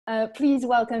Please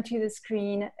welcome to the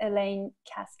screen, Elaine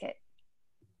Kasket.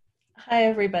 Hi,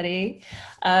 everybody.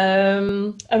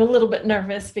 I'm a little bit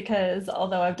nervous because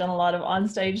although I've done a lot of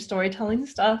onstage storytelling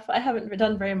stuff, I haven't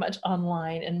done very much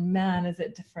online, and man, is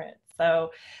it different.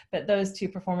 But those two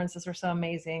performances were so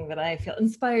amazing that I feel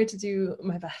inspired to do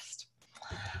my best.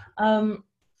 I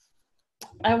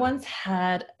once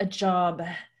had a job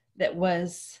that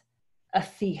was a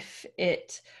thief.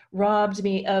 It robbed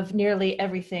me of nearly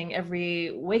everything,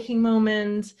 every waking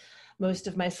moment, most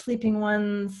of my sleeping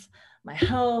ones, my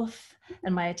health,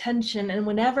 and my attention. And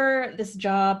whenever this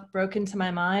job broke into my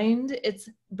mind, its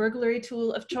burglary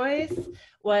tool of choice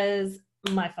was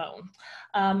my phone.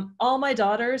 All my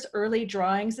daughter's early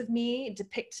drawings of me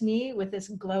depict me with this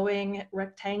glowing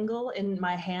rectangle in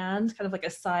my hand, kind of like a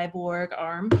cyborg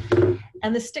arm.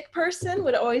 And the stick person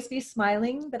would always be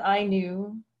smiling, but I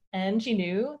knew, and she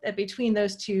knew, that between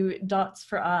those two dots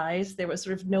for eyes, there was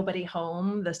sort of nobody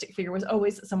home. The stick figure was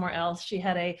always somewhere else. She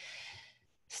had a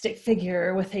stick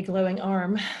figure with a glowing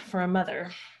arm for a mother.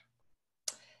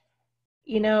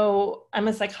 You know, I'm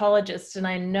a psychologist, and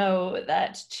I know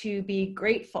that to be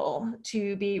grateful,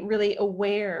 to be really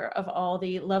aware of all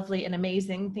the lovely and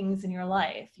amazing things in your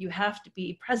life, you have to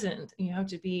be present, you have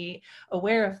to be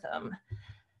aware of them.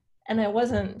 And I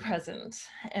wasn't present,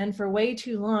 and for way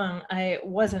too long I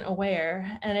wasn't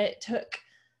aware, and it took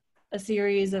a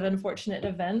series of unfortunate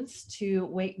events to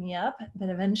wake me up. But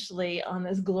eventually, on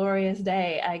this glorious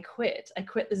day, I quit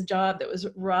this job that was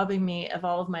robbing me of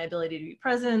all of my ability to be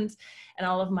present and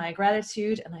all of my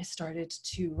gratitude, and I started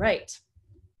to write.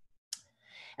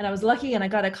 And I was lucky, and I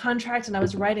got a contract, and I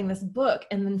was writing this book.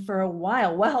 And then for a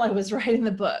while I was writing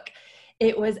the book,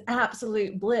 it was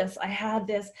absolute bliss. I had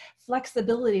this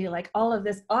flexibility, like all of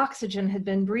this oxygen had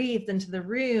been breathed into the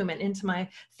room and into my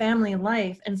family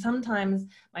life. And sometimes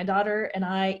my daughter and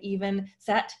I even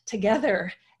sat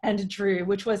together and drew,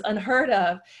 which was unheard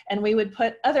of. And we would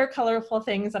put other colorful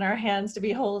things on our hands to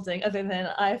be holding other than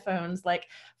iPhones, like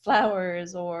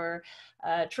flowers or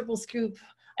triple scoop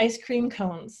ice cream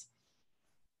cones.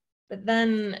 But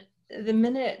then the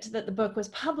minute that the book was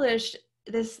published,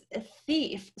 this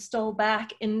thief stole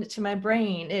back into my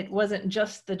brain. It wasn't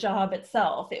just the job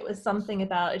itself. It was something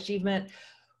about achievement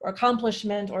or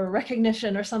accomplishment or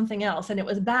recognition or something else. And it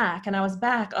was back, and I was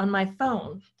back on my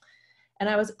phone. And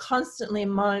I was constantly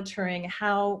monitoring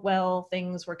how well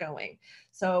things were going.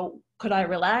 So could I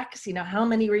relax? You know, how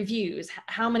many reviews,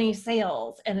 how many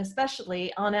sales, and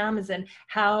especially on Amazon,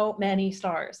 how many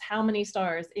stars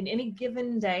in any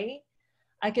given day.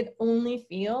 I could only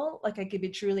feel like I could be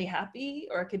truly happy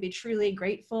or I could be truly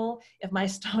grateful if my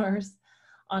stars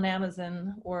on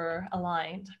Amazon were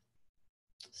aligned.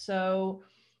 So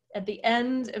at the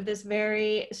end of this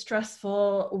very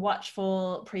stressful,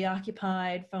 watchful,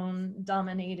 preoccupied,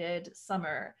 phone-dominated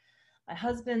summer, my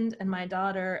husband and my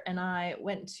daughter and I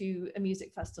went to a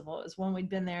music festival. It was one we'd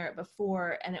been there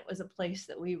before, and it was a place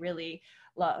that we really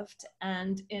loved.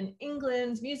 And in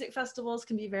England, music festivals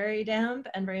can be very damp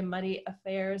and very muddy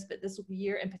affairs, but this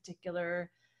year in particular,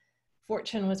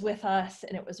 fortune was with us,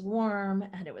 and it was warm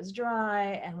and it was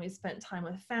dry, and we spent time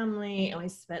with family, and we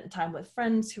spent time with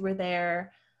friends who were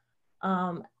there.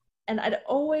 And I'd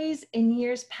always, in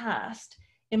years past,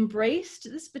 embraced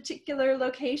this particular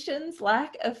location's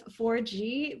lack of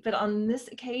 4G, but on this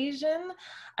occasion,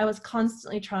 I was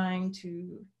constantly trying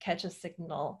to catch a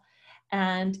signal.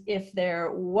 And if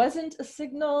there wasn't a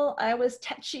signal, I was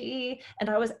tetchy and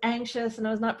I was anxious and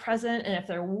I was not present. And if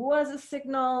there was a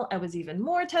signal, I was even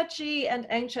more tetchy and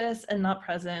anxious and not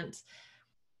present.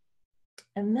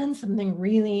 And then something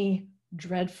really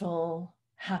dreadful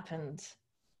happened.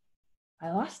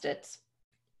 I lost it.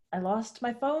 I lost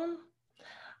my phone.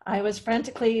 I was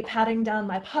frantically patting down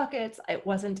my pockets. It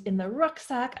wasn't in the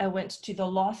rucksack. I went to the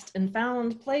lost and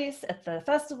found place at the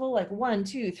festival like 1,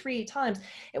 2, 3 times.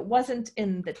 It wasn't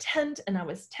in the tent, and I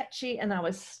was tetchy and I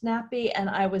was snappy and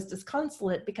I was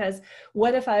disconsolate, because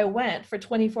what if I went for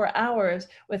 24 hours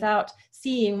without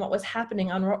seeing what was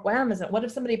happening on Amazon? What if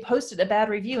somebody posted a bad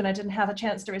review and I didn't have a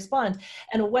chance to respond?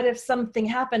 And what if something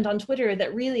happened on Twitter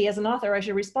that really, as an author, I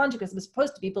should respond to, because I'm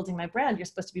supposed to be building my brand. You're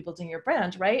supposed to be building your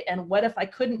brand, right? And what if I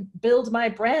couldn't build my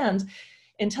brand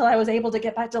until I was able to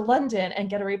get back to London and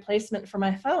get a replacement for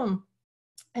my phone?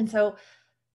 And so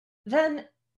then,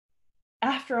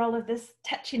 after all of this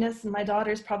tetchiness, and my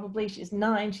daughter's probably, she's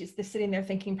 9, she's sitting there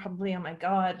thinking probably, oh my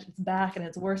God, it's back and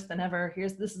it's worse than ever.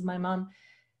 This is my mom.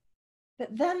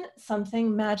 But then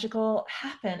something magical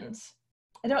happened.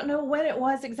 I don't know when it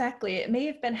was exactly. It may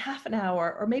have been half an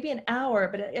hour or maybe an hour,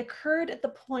 but it occurred at the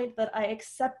point that I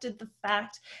accepted the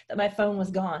fact that my phone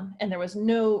was gone and there was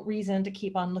no reason to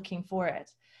keep on looking for it.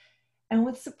 And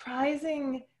with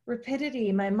surprising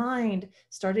rapidity, my mind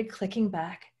started clicking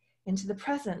back into the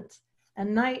present.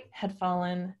 And night had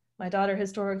fallen. My daughter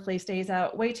historically stays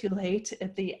out way too late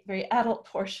at the very adult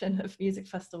portion of music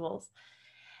festivals.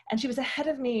 And she was ahead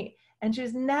of me, and she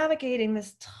was navigating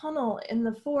this tunnel in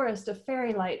the forest of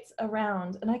fairy lights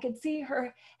around. And I could see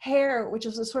her hair, which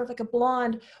was a sort of like a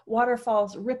blonde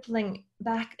waterfalls rippling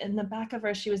back in the back of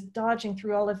her. She was dodging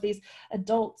through all of these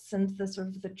adults and the sort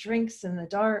of the drinks in the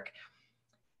dark.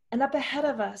 And up ahead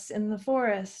of us in the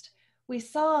forest, we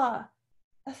saw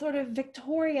a sort of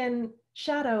Victorian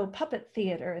shadow puppet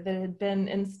theater that had been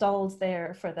installed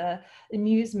there for the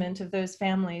amusement of those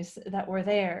families that were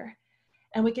there.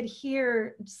 And we could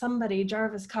hear somebody,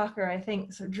 Jarvis Cocker, I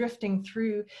think, sort of drifting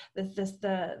through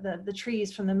the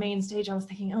trees from the main stage. I was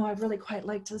thinking, oh, I'd really quite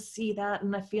like to see that.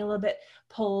 And I feel a bit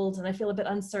pulled and I feel a bit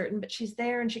uncertain, but she's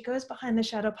there and she goes behind the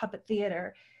shadow puppet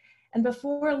theater. And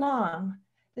before long,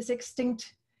 this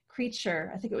extinct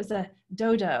creature, I think it was a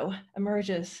dodo,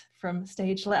 emerges from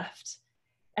stage left.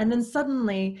 And then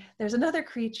suddenly there's another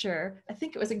creature, I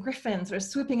think it was a griffin, sort of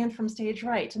swooping in from stage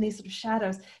right, and these sort of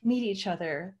shadows meet each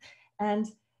other. And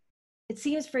it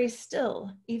seems very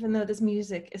still, even though this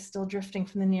music is still drifting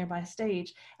from the nearby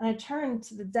stage. And I turn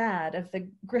to the dad of the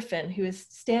griffin who is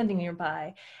standing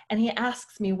nearby, and he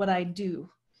asks me what I do.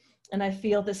 And I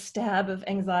feel this stab of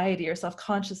anxiety or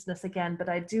self-consciousness again, but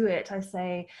I do it. I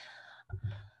say,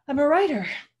 I'm a writer.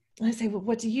 And I say, well,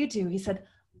 what do you do? He said,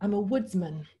 I'm a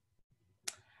woodsman.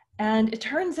 And it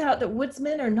turns out that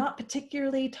woodsmen are not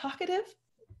particularly talkative.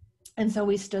 And so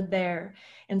we stood there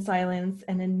in silence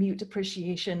and in mute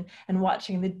appreciation and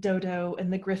watching the dodo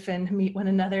and the griffin meet one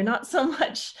another. Not so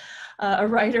much a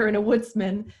writer and a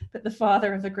woodsman, but the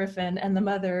father of the griffin and the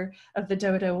mother of the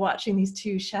dodo watching these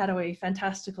two shadowy,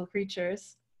 fantastical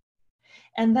creatures.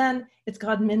 And then it's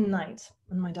gone midnight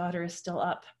and my daughter is still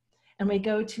up. And we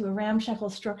go to a ramshackle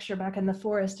structure back in the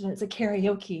forest and it's a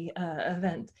karaoke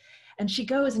event. And she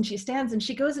goes and she stands and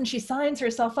she goes and she signs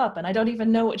herself up. And I don't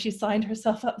even know what she signed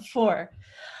herself up for.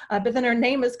 But then her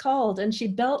name is called and she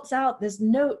belts out this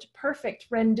note perfect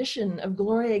rendition of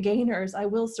Gloria Gaynor's I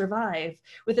Will Survive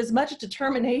with as much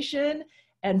determination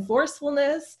and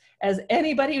forcefulness as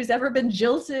anybody who's ever been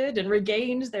jilted and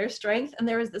regained their strength. And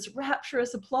there is this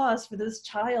rapturous applause for this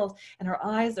child and her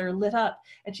eyes are lit up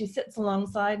and she sits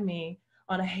alongside me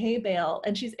on a hay bale,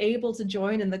 and she's able to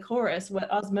join in the chorus. What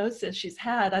osmosis she's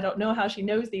had, I don't know how she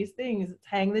knows these things. It's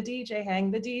hang the DJ,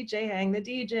 hang the DJ, hang the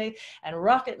DJ, and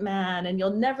Rocket Man, and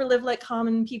You'll Never Live Like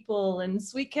Common People, and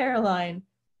Sweet Caroline.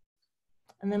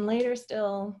 And then later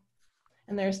still,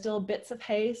 and there are still bits of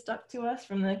hay stuck to us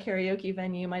from the karaoke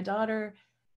venue, my daughter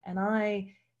and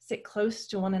I sit close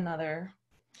to one another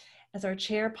as our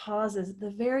chair pauses at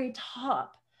the very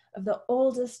top of the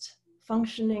oldest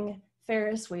functioning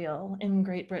Ferris wheel in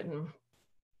Great Britain.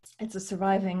 It's a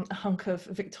surviving hunk of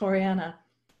Victoriana.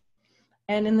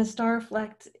 And in the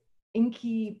star-flecked,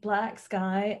 inky black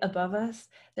sky above us,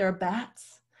 there are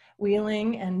bats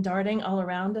wheeling and darting all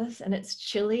around us, and it's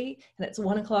chilly, and it's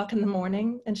 1 o'clock in the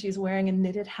morning, and she's wearing a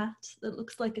knitted hat that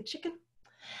looks like a chicken.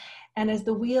 And as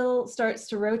the wheel starts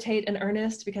to rotate in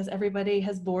earnest because everybody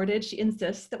has boarded, she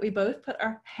insists that we both put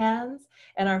our hands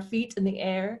and our feet in the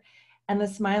air, and the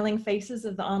smiling faces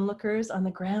of the onlookers on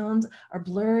the ground are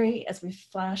blurry as we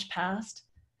flash past.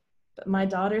 But my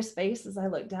daughter's face as I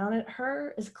look down at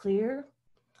her is clear,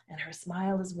 and her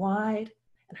smile is wide,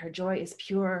 and her joy is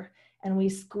pure. And we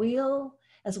squeal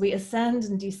as we ascend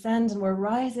and descend, and we're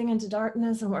rising into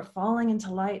darkness, and we're falling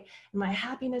into light. And my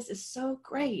happiness is so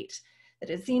great that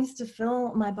it seems to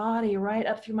fill my body right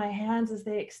up through my hands as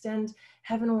they extend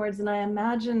heavenwards. And I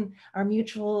imagine our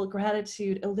mutual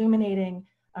gratitude illuminating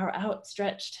our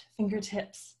outstretched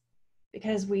fingertips,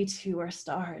 because we too are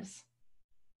stars.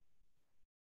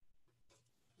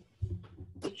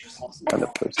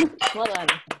 Well done.